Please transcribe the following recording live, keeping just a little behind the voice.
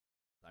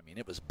I mean,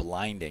 it was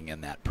blinding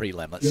in that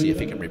prelim. Let's see if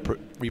he can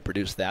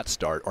reproduce that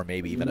start or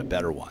maybe even a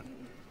better one.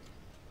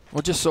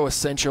 Well, just so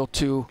essential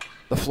to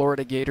the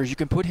Florida Gators. You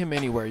can put him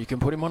anywhere. You can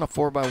put him on a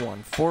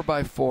 4x1,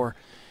 4x4,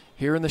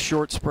 here in the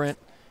short sprint.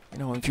 You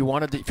know, if you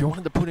wanted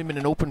to put him in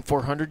an open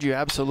 400, you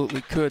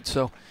absolutely could.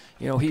 So,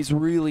 you know, he's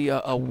really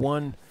a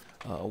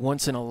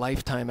once in a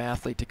lifetime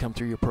athlete to come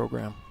through your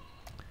program.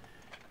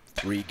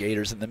 3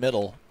 Gators in the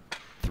middle,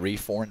 3,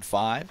 4, and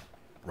 5.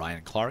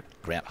 Ryan Clark,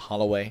 Grant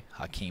Holloway,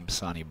 Hakeem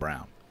Sonny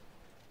Brown.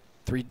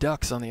 3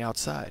 Ducks on the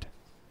outside.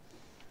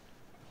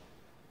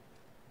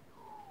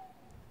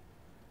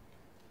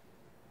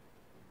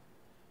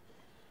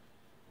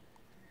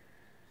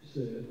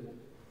 And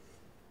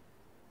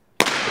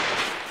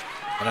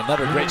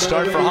another great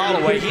start for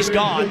Holloway. He's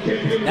gone.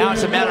 Now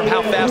it's a matter of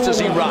how fast does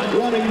he run.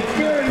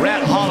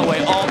 Grant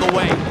Holloway all the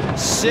way,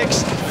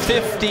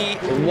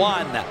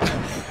 6:51.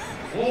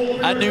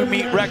 A new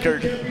meet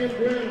record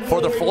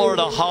for the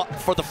Florida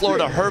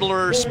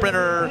hurdler,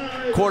 sprinter,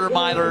 quarter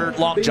miler,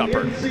 long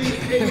jumper.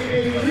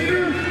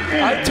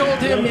 I told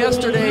him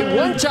yesterday,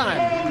 one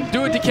time,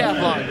 do a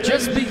decathlon.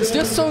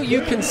 Just so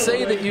you can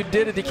say that you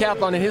did a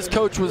decathlon, and his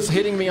coach was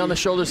hitting me on the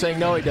shoulder saying,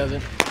 no, he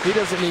doesn't. He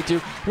doesn't need to.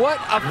 What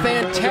a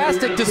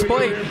fantastic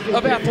display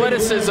of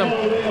athleticism.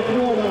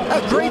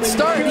 A great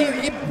start.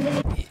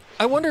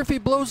 I wonder if he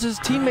blows his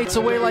teammates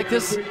away like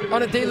this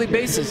on a daily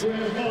basis.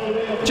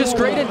 Just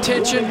great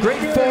intention,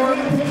 great form,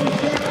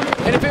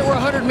 and if it were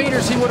 100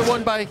 meters, he would have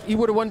won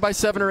by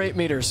 7 or 8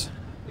 meters.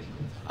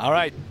 All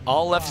right,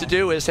 all left to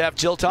do is have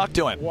Jill talk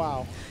to him.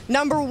 Wow.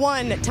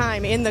 #1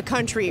 time in the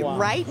country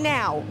right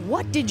now.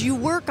 What did you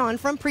work on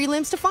from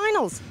prelims to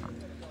finals?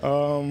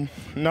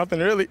 Nothing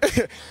really.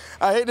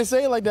 I hate to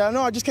say it like that.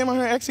 No, I just came out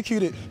here and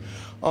executed.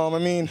 I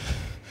mean,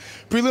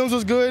 prelims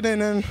was good,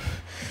 and then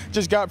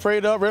just got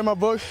prayed up, read my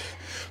book,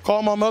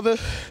 called my mother.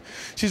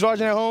 She's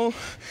watching at home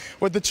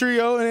with the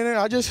trio, and then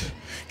I just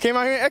came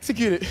out here and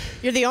executed.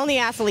 You're the only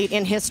athlete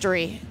in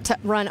history to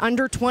run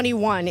under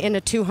 21 in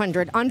a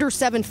 200, under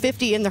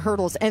 750 in the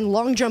hurdles, and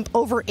long jump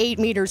over 8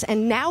 meters,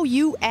 and now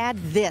you add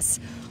this.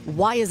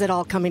 Why is it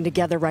all coming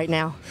together right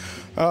now?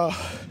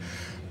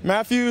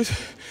 Matthew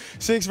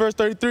 6 verse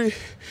 33,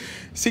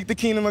 seek the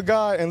kingdom of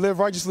God and live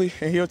righteously,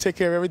 and he'll take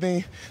care of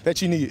everything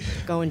that you need.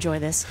 Go enjoy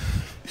this.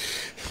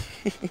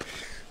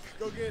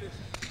 Go get it.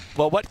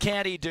 Well, what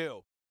can he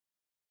do?